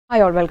Hi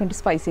all, welcome to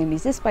Spicy and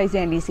Easy. Spicy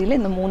and Easy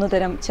in the മൂന്ന്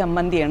തരം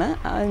ചമ്മന്തിയാണ്.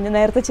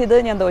 നേരത്തെ ചെയ്ത്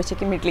ഞാൻ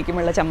ദോശയ്ക്കും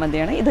ഇഡ്ലിക്കുമുള്ള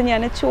ചമ്മന്തിയാണ്. ഇത്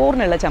ഞാൻ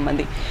ചോറിനുള്ള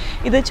ചമ്മന്തി.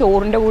 ഇത്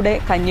ചോറിൻ്റെ കൂടെ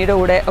കഞ്ഞിയുടെ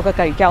കൂടെ ഒക്കെ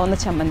കഴിക്കാവുന്ന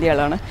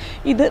ചമ്മന്തികളാണ്.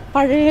 ഇത്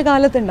പഴയ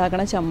കാലത്ത്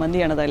ഉണ്ടാക്കുന്ന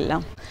ചമ്മന്തിയാണ്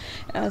ഇതെല്ലാം.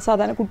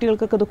 സാധാരണ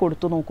കുട്ടികൾക്കൊക്കെ ഇത്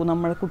കൊടുത്തു നോക്കൂ.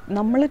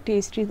 നമ്മൾ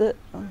ടേസ്റ്റ് ചെയ്ത്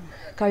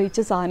കഴിച്ച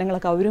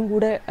സാധനങ്ങളൊക്കെ അവരും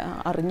കൂടെ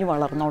അറിഞ്ഞ്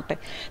വളർന്നോട്ടെ.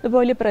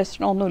 ഇതുപോലെ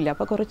പ്രശ്നമൊന്നുമില്ല.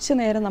 അപ്പോൾ കുറച്ച്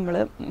നേരം നമ്മൾ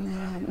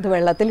ഇത്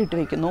വെള്ളത്തിലിട്ട്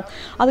വയ്ക്കുന്നു.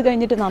 അത്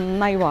കഴിഞ്ഞിട്ട്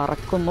നന്നായി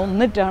വറക്കുന്നു,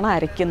 എന്നിട്ടാണ്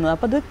അരയ്ക്കുന്നത്.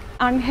 അപ്പോൾ അത്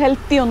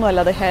അൺഹെൽത്തി ഒന്നുമല്ല,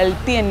 അത്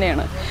ഹെൽത്തി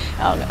തന്നെയാണ്.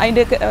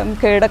 അതിൻ്റെ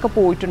കേടൊക്കെ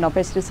പോയിട്ടുണ്ടാവും,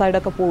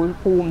 പെസ്റ്റിസൈഡൊക്കെ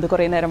പോവും ഇത്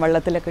കുറേ നേരം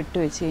വെള്ളത്തിലൊക്കെ ഇട്ട്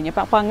വെച്ച് കഴിഞ്ഞാൽ.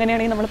 അപ്പോൾ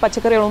അങ്ങനെയാണെങ്കിൽ നമ്മൾ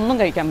പച്ചക്കറികളൊന്നും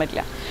കഴിക്കാൻ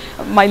പറ്റില്ല.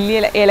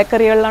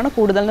 ഇലക്കറികളിലാണ്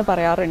കൂടുതലെന്ന്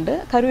പറയാറുണ്ട്.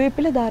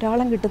 കറിവേപ്പില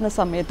ധാരാളം കിട്ടുന്ന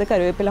സമയത്ത്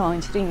കറിവേപ്പില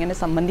വാങ്ങിച്ചിട്ട് ഇങ്ങനെ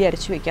ചമ്മന്തി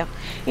അരച്ച് വയ്ക്കാം.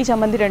 ഈ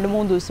ചമ്മന്തി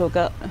 2-3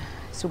 ദിവസമൊക്കെ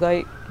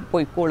സുഖമായി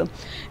പോയിക്കോളും.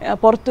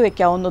 പുറത്ത്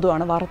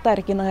വയ്ക്കാവുന്നതുമാണ്.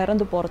 വറുത്തരയ്ക്കുന്ന കാരണം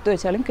ഇത് പുറത്ത്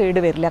വെച്ചാലും കേട്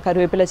വരില്ല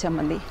കറിവേപ്പില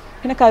ചമ്മന്തി.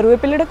 പിന്നെ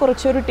കറിവേപ്പിലയുടെ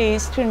കുറച്ചൊരു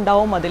ടേസ്റ്റ്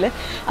ഉണ്ടാവും അതിൽ.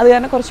 അത്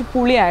കാരണം കുറച്ച്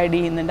പുളി ആഡ്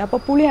ചെയ്യുന്നുണ്ട്. അപ്പോൾ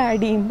പുളി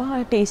ആഡ് ചെയ്യുമ്പോൾ ആ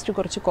ടേസ്റ്റ്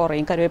കുറച്ച്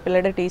കുറയും.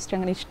 കറിവേപ്പിലയുടെ ടേസ്റ്റ്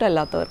അങ്ങനെ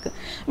ഇഷ്ടമല്ലാത്തവർക്ക്.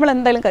 നമ്മൾ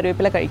എന്തായാലും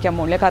കറിവേപ്പില കഴിക്കാൻ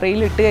പോകില്ല.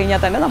 കറിയിൽ ഇട്ട്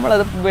കഴിഞ്ഞാൽ തന്നെ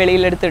നമ്മളത്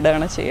വെളിയിലെടുത്ത്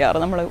ഇടുകയാണ് ചെയ്യാറ്.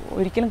 നമ്മൾ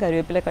ഒരിക്കലും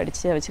കറിവേപ്പില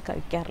കടിച്ച് വെച്ച്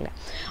കഴിക്കാറില്ല.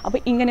 അപ്പോൾ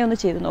ഇങ്ങനെയൊന്ന്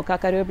ചെയ്ത് നോക്കുക.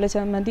 കറിവേപ്പില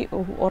ചമ്മന്തി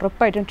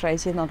ഉറപ്പായിട്ടും ട്രൈ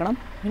ചെയ്ത് നോക്കണം.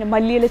 പിന്നെ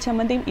മല്ലിയില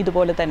ചമ്മന്തിയും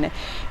ഇതുപോലെ തന്നെ.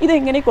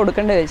 ഇതെങ്ങനെ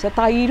കൊടുക്കേണ്ടത് വെച്ചാൽ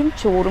തൈരും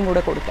ചോറും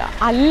കൂടെ കൊടുക്കുക.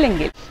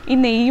 അല്ലെങ്കിൽ ഈ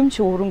നെയ്യും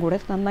ചോറും കൂടെ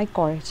നന്നായി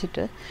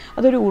കുഴച്ചിട്ട്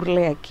അതൊരു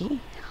ഉരുളയാക്കി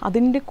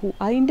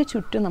അതിൻ്റെ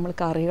ചുറ്റും നമ്മൾ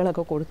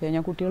കറികളൊക്കെ കൊടുത്തു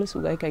കഴിഞ്ഞാൽ കുട്ടികൾ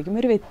സുഖമായി കഴിക്കും.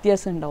 ഒരു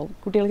വ്യത്യാസം ഉണ്ടാവും.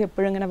 കുട്ടികൾക്ക്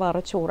എപ്പോഴും ഇങ്ങനെ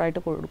ചോറായിട്ട്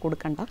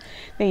കൊടുക്കണ്ട,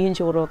 നെയ്യും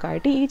ചോറും ഒക്കെ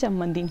ആയിട്ട് ഈ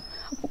ചമ്മന്തിയും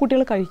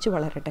കുട്ടികൾ കഴിച്ച്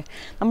വളരട്ടെ.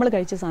 നമ്മൾ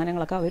കഴിച്ച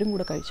സാധനങ്ങളൊക്കെ അവരും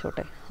കൂടെ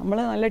കഴിച്ചോട്ടെ. നമ്മൾ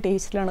നല്ല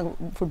ടേസ്റ്റിലാണ്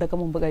ഫുഡൊക്കെ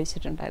മുമ്പ്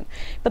കഴിച്ചിട്ടുണ്ടായിരുന്നത്.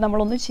 ഇപ്പോൾ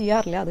നമ്മളൊന്നും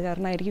ചെയ്യാറില്ല. അത്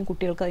കാരണമായിരിക്കും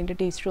കുട്ടികൾക്ക് അതിൻ്റെ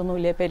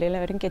ടേസ്റ്റൊന്നുമില്ല. ഇപ്പോൾ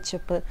എല്ലാവരും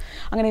കെച്ചപ്പ്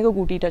അങ്ങനെയൊക്കെ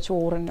കൂട്ടിയിട്ടാണ്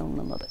ചോറ് തന്നെ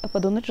ഉണ്ണുന്നത്. അപ്പോൾ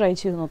അതൊന്ന് ട്രൈ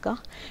ചെയ്ത് നോക്കാം.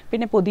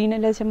 പിന്നെ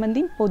പുതിനയില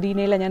ചമ്മന്തി,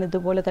 പുതിനയില ഞാൻ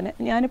ഇതുപോലെ തന്നെ,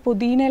 ഞാൻ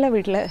പുതിനയില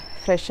വീട്ടിൽ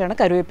ഫ്രഷാണ്,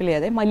 കറിവേപ്പില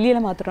അതെ,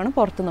 മല്ലിയില മാത്രമാണ്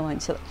പുറത്തുനിന്ന്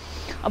വാങ്ങിച്ചത്.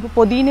 അപ്പോൾ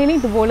പുതിനയില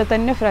ഇതുപോലെ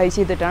തന്നെ ഫ്രൈ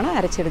ചെയ്തിട്ടാണ്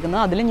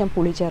അരച്ചെടുക്കുന്നത്. അതിൽ ഞാൻ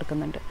പുളി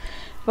ചേർക്കുന്നുണ്ട്.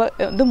 അപ്പോൾ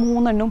ഇത്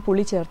 3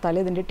 പുളി ചേർത്താലേ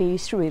ഇതിൻ്റെ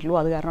ടേസ്റ്റ് വരുള്ളൂ.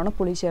 അത് കാരണമാണ്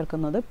പുളി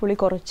ചേർക്കുന്നത്. പുളി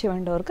കുറച്ച്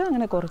വേണ്ടവർക്ക്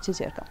അങ്ങനെ കുറച്ച്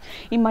ചേർക്കാം.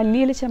 ഈ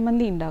മല്ലിയില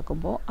ചമ്മന്തി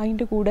ഉണ്ടാക്കുമ്പോൾ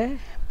അതിൻ്റെ കൂടെ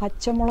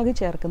പച്ചമുളക്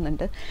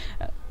ചേർക്കുന്നുണ്ട്,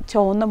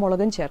 ചുവന്ന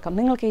മുളകും ചേർക്കാം.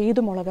 നിങ്ങൾക്ക്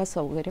ഏത് മുളകാണ്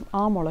സൗകര്യം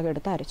ആ മുളക്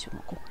എടുത്ത് അരച്ചു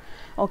നോക്കൂ.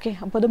 ഓക്കെ,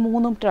 അപ്പോൾ ഇത്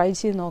 3 ട്രൈ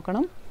ചെയ്ത്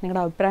നോക്കണം.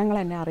 നിങ്ങളുടെ അഭിപ്രായങ്ങൾ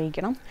എന്നെ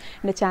അറിയിക്കണം.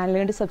 എൻ്റെ ചാനൽ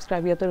വേണ്ടി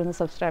സബ്സ്ക്രൈബ് ചെയ്യാത്തവരൊന്ന്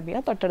സബ്സ്ക്രൈബ്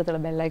ചെയ്യുക. തൊട്ടടുത്തുള്ള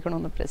ബെല്ലൈക്കൺ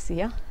ഒന്ന് പ്രസ്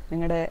ചെയ്യുക.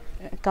 നിങ്ങളുടെ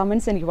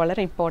കമൻറ്റ്സ് എനിക്ക്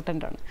വളരെ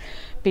ഇമ്പോർട്ടൻ്റ് ആണ്.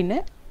 പിന്നെ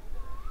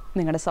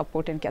നിങ്ങളുടെ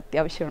സപ്പോർട്ട് എനിക്ക്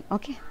അത്യാവശ്യമാണ്.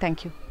 Okay,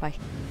 thank you, by.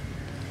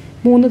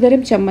 3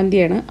 തരം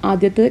ചമ്മന്തിയാണ്.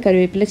 ആദ്യത്തേത്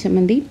കറിവേപ്പില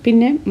ചമ്മന്തി,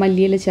 പിന്നെ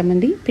മല്ലിയില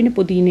ചമ്മന്തി, പിന്നെ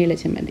പുതിനയില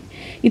ചമ്മന്തി.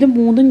 ഇത്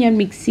 3ഉം ഞാൻ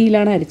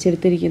മിക്സിയിലാണ്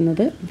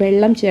അരച്ചെടുത്തിരിക്കുന്നത്.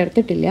 വെള്ളം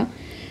ചേർത്തിട്ടില്ല.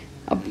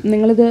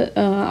 നിങ്ങളിത്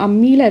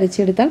അമ്മിയിൽ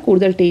അരച്ചെടുത്താൽ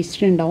കൂടുതൽ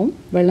ടേസ്റ്റ് ഉണ്ടാവും.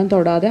 വെള്ളം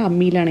തൊടാതെ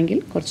അമ്മിയിലാണെങ്കിൽ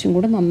കുറച്ചും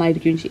കൂടെ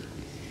നന്നായിരിക്കും ചെയ്യും.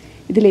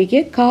 ഇതിലേക്ക്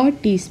 1/4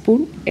 ടീസ്പൂൺ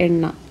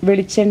എണ്ണ,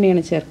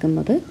 വെളിച്ചെണ്ണയാണ്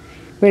ചേർക്കുന്നത്.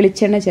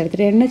 വെളിച്ചെണ്ണ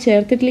ചേർത്തിട്ട്, എണ്ണ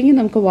ചേർത്തിട്ടില്ലെങ്കിൽ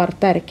നമുക്ക്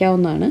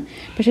വറുത്തരയ്ക്കാവുന്നതാണ്.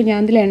 പക്ഷേ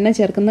ഞാൻ ഇതിൽ എണ്ണ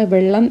ചേർക്കുന്ന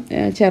വെള്ളം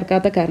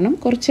ചേർക്കാത്ത കാരണം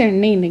കുറച്ച്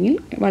എണ്ണയുണ്ടെങ്കിൽ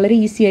വളരെ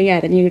ഈസിയായി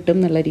അരഞ്ഞു കിട്ടും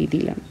എന്നുള്ള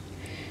രീതിയിലാണ്.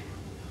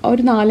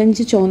 ഒരു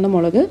 4-5 ചുവന്ന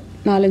മുളക്,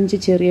 4-5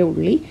 ചെറിയ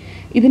ഉള്ളി.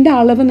 ഇതിൻ്റെ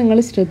അളവ് നിങ്ങൾ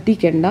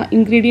ശ്രദ്ധിക്കേണ്ട,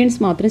 ഇൻഗ്രീഡിയൻസ്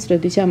മാത്രം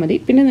ശ്രദ്ധിച്ചാൽ മതി.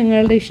 പിന്നെ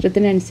നിങ്ങളുടെ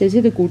ഇഷ്ടത്തിനനുസരിച്ച്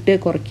ഇത് കൂട്ടുക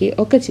കുറയ്ക്കുക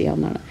ഒക്കെ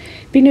ചെയ്യാവുന്നതാണ്.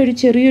 പിന്നെ ഒരു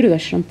ചെറിയൊരു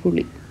കഷ്ണം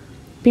പുളി,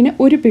 പിന്നെ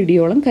ഒരു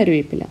പിടിയോളം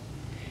കറിവേപ്പില.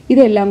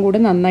 ഇതെല്ലാം കൂടെ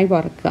നന്നായി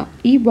വറക്കുക.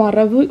 ഈ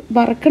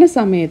വറക്കണ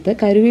സമയത്ത്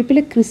കറിവേപ്പില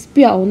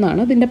ക്രിസ്പി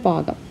ആവുന്നതാണ് ഇതിൻ്റെ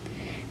പാകം.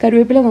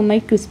 കറിവേപ്പില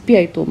നന്നായി ക്രിസ്പി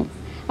ആയി തോന്നും.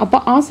 അപ്പോൾ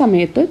ആ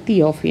സമയത്ത് തീ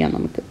ഓഫ് ചെയ്യാം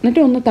നമുക്ക്.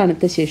 എന്നിട്ട് ഒന്ന്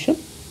തണുത്ത ശേഷം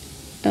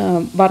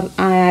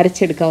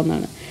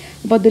അരച്ചെടുക്കാവുന്നതാണ്.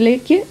 അപ്പോൾ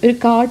അതിലേക്ക് ഒരു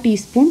 1/4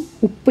 ടീസ്പൂൺ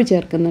ഉപ്പ്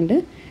ചേർക്കുന്നുണ്ട്.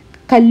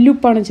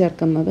 കല്ലുപ്പാണ്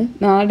ചേർക്കുന്നത്.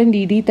 നാടൻ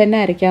രീതിയിൽ തന്നെ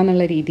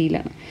അരയ്ക്കാമെന്നുള്ള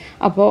രീതിയിലാണ്.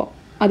 അപ്പോൾ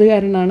അത്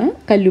കാരണമാണ്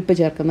കല്ലുപ്പ്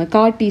ചേർക്കുന്നത്.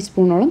 1/4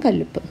 ടീസ്പൂണോളം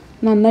കല്ലുപ്പ്.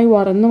 നന്നായി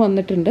വറന്ന്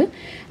വന്നിട്ടുണ്ട്.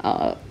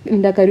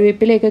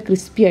 കറിവേപ്പിലയൊക്കെ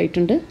ക്രിസ്പി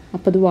ആയിട്ടുണ്ട്.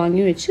 അപ്പോൾ അത്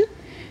വാങ്ങി വെച്ച്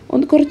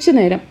ഒന്ന് കുറച്ച്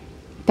നേരം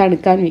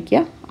തണുക്കാൻ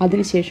വയ്ക്കുക.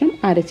 അതിനുശേഷം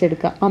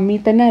അരച്ചെടുക്കുക.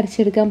 അമ്മിയിൽ തന്നെ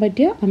അരച്ചെടുക്കാൻ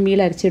പറ്റിയ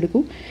അമ്മിയിൽ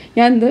അരച്ചെടുക്കും.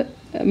 ഞാനിത്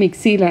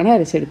മിക്സിയിലാണ്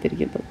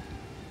അരച്ചെടുത്തിരിക്കുന്നത്.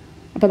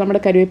 അപ്പോൾ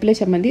നമ്മുടെ കറിവേപ്പില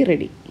ചമ്മന്തി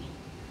റെഡി.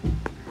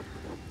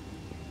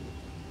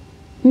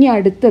 ഇനി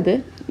അടുത്തത്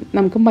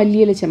നമുക്ക്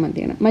മല്ലിയില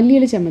ചമ്മന്തിയാണ്.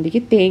 മല്ലിയില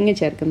ചമ്മന്തിക്ക് തേങ്ങ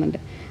ചേർക്കുന്നുണ്ട്.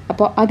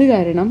 അപ്പോൾ അത്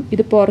കാരണം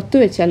ഇത് പുറത്ത്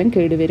വെച്ചാലും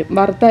കേടുവരും.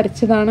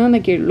 വറുത്തരച്ചതാണ്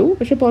എന്നൊക്കെ ഉള്ളൂ,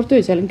 പക്ഷേ പുറത്ത്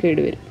വെച്ചാലും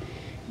കേടുവരും.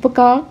 അപ്പോൾ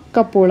 1/4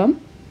 കപ്പോളം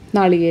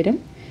നാളികേരം,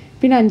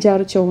 പിന്നെ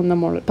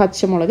 5-6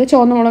 പച്ചമുളക്.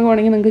 ചുവന്ന മുളക്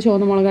വേണമെങ്കിൽ നിങ്ങൾക്ക്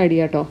ചുവന്ന മുളക് ആഡ്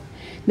ചെയ്യാം കേട്ടോ.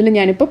 ഇതിൽ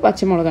ഞാനിപ്പോൾ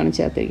പച്ചമുളകാണ്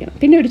ചേർത്തിരിക്കുന്നത്.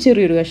 പിന്നെ ഒരു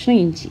ചെറിയൊരു കഷ്ണം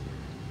ഇഞ്ചി.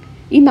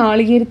 ഈ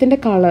നാളികേരത്തിൻ്റെ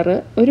കളറ്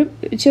ഒരു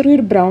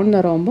ചെറിയൊരു ബ്രൗൺ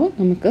നിറമാകുമ്പോൾ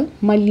നമുക്ക്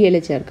മല്ലിയില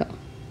ചേർക്കാം.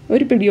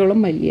 ഒരു പിടിയോളം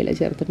മല്ലിയില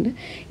ചേർത്തിട്ടുണ്ട്.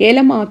 ഇല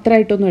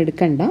മാത്രമായിട്ടൊന്നും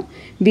എടുക്കണ്ട.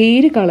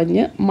 വേര്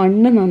കളഞ്ഞ്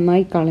മണ്ണ്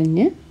നന്നായി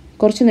കളഞ്ഞ്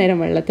കുറച്ച് നേരം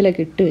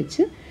വെള്ളത്തിലൊക്കെ ഇട്ട്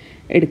വെച്ച്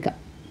എടുക്കാം.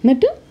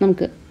 എന്നിട്ട്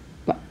നമുക്ക്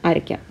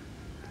അരയ്ക്കാം.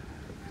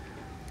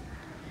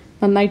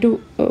 നന്നായിട്ട്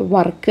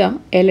വറുക്കുക.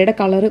 ഇലയുടെ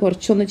കളറ്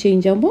കുറച്ചൊന്ന്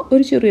ചേഞ്ച് ആകുമ്പോൾ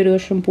ഒരു ചെറിയൊരു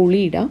കഷ്ണം പുളി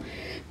ഇടാം.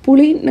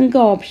 പുളി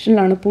നിങ്ങൾക്ക്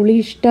ഓപ്ഷനിലാണ്. പുളി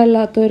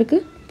ഇഷ്ടമല്ലാത്തവർക്ക്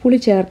പുളി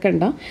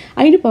ചേർക്കണ്ട.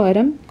 അതിന്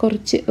പകരം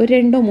കുറച്ച് ഒരു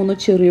 2-3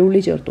 ചെറിയ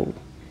ഉള്ളി ചേർത്തോളൂ,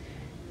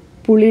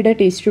 പുളിയുടെ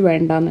ടേസ്റ്റ്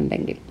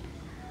വേണ്ടാന്നുണ്ടെങ്കിൽ.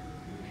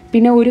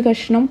 പിന്നെ ഒരു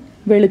കഷ്ണം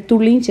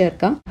വെളുത്തുള്ളിയും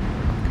ചേർക്കാം.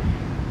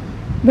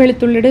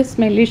 വെളുത്തുള്ളിയുടെ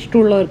സ്മെല്ല്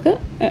ഇഷ്ടമുള്ളവർക്ക്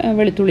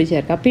വെളുത്തുള്ളി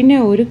ചേർക്കാം. പിന്നെ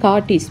ഒരു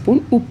 1/4 ടീസ്പൂൺ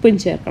ഉപ്പും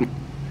ചേർക്കണം.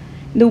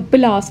 ഇത് ഉപ്പ്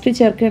ലാസ്റ്റ്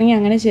ചേർക്കുകയാണെങ്കിൽ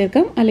അങ്ങനെ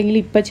ചേർക്കാം, അല്ലെങ്കിൽ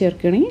ഇപ്പം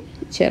ചേർക്കുകയാണെങ്കിൽ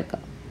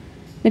ചേർക്കാം.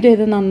 എന്നിട്ട്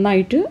ഇത്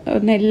നന്നായിട്ട്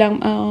ഒന്നെല്ലാം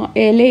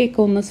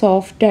ഇലയൊക്കെ ഒന്ന്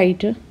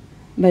സോഫ്റ്റായിട്ട്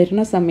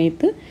വരുന്ന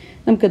സമയത്ത്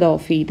നമുക്കിത്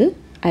ഓഫ് ചെയ്ത്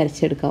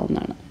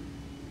അരച്ചെടുക്കാവുന്നതാണ്.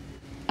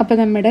 അപ്പോൾ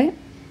നമ്മുടെ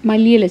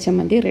മല്ലിയില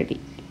ചമ്മന്തി റെഡി.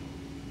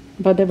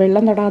 അപ്പോൾ അത്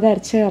വെള്ളം തൊടാതെ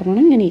അരച്ച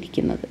കാരണമാണ് ഇങ്ങനെ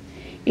ഇരിക്കുന്നത്.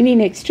 ഇനി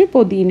നെക്സ്റ്റ്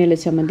പുതിനയില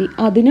ചമ്മന്തി.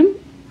 അതിനും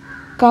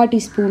 1/4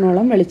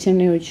 ടീസ്പൂണോളം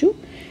വെളിച്ചെണ്ണ ഒഴിച്ചു.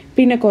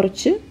 പിന്നെ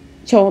കുറച്ച്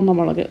ചുവന്ന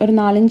മുളക്, ഒരു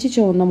 4-5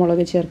 ചുവന്ന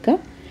മുളക് ചേർക്കുക.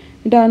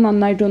 എന്നിട്ട് അത്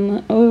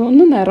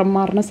നന്നായിട്ടൊന്ന് നിറം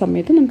മാറുന്ന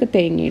സമയത്ത് നമുക്ക്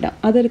തേങ്ങ ഇടാം.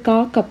 അതൊരു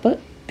 1/4 കപ്പ്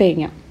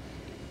തേങ്ങ,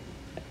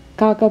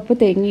 1/4 കപ്പ്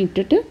തേങ്ങ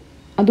ഇട്ടിട്ട്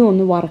അതും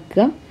ഒന്ന്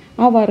വറുക്കുക.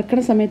 ആ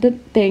വറുക്കുന്ന സമയത്ത്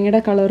തേങ്ങയുടെ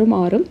കളറ്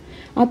മാറും.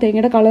 ആ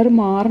തേങ്ങയുടെ കളറ്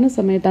മാറുന്ന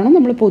സമയത്താണ്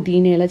നമ്മൾ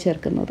പുതിനയില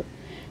ചേർക്കുന്നത്.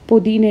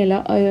 പുതിനയില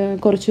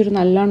കുറച്ചൊരു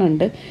നല്ലോണം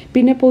ഉണ്ട്.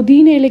 പിന്നെ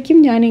പുതിനയിലയ്ക്കും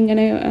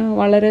ഞാനിങ്ങനെ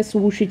വളരെ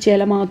സൂക്ഷിച്ച്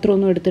ഇല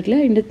മാത്രമൊന്നും എടുത്തിട്ടില്ല.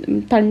 അതിൻ്റെ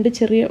തണ്ട്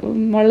ചെറിയ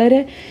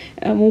വളരെ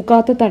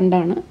മൂക്കാത്ത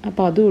തണ്ടാണ്.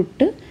 അപ്പോൾ അതും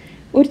ഇട്ട്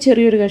ഒരു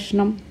ചെറിയൊരു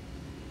കഷ്ണം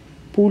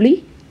പുളി,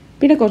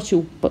 പിന്നെ കുറച്ച്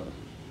ഉപ്പ്,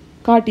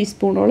 1/4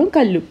 ടീസ്പൂണോളം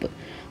കല്ലുപ്പ്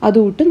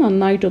അതും ഇട്ട്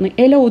നന്നായിട്ടൊന്ന്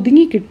ഇല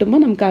ഒതുങ്ങി കിട്ടുമ്പോൾ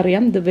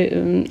നമുക്കറിയാം ഇത്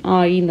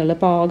ആയി എന്നുള്ളത്,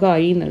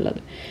 പാകമായി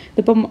എന്നുള്ളത്.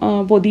 ഇതിപ്പം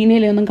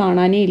പുതിനയിലൊന്നും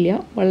കാണാനേ ഇല്ല,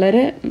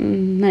 വളരെ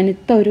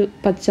നനുത്ത ഒരു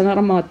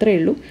പച്ചനിറം മാത്രമേ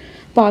ഉള്ളൂ.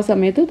 അപ്പോൾ ആ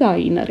സമയത്ത്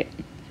ഇതായി എന്നറിയാം.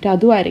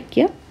 അതും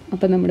അരയ്ക്കുക.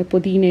 അപ്പോൾ നമ്മുടെ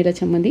പുതിനയില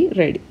ചമ്മന്തി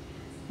റെഡി.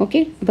 ഓക്കെ,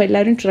 അപ്പോൾ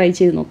എല്ലാവരും ട്രൈ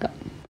ചെയ്ത് നോക്കാം.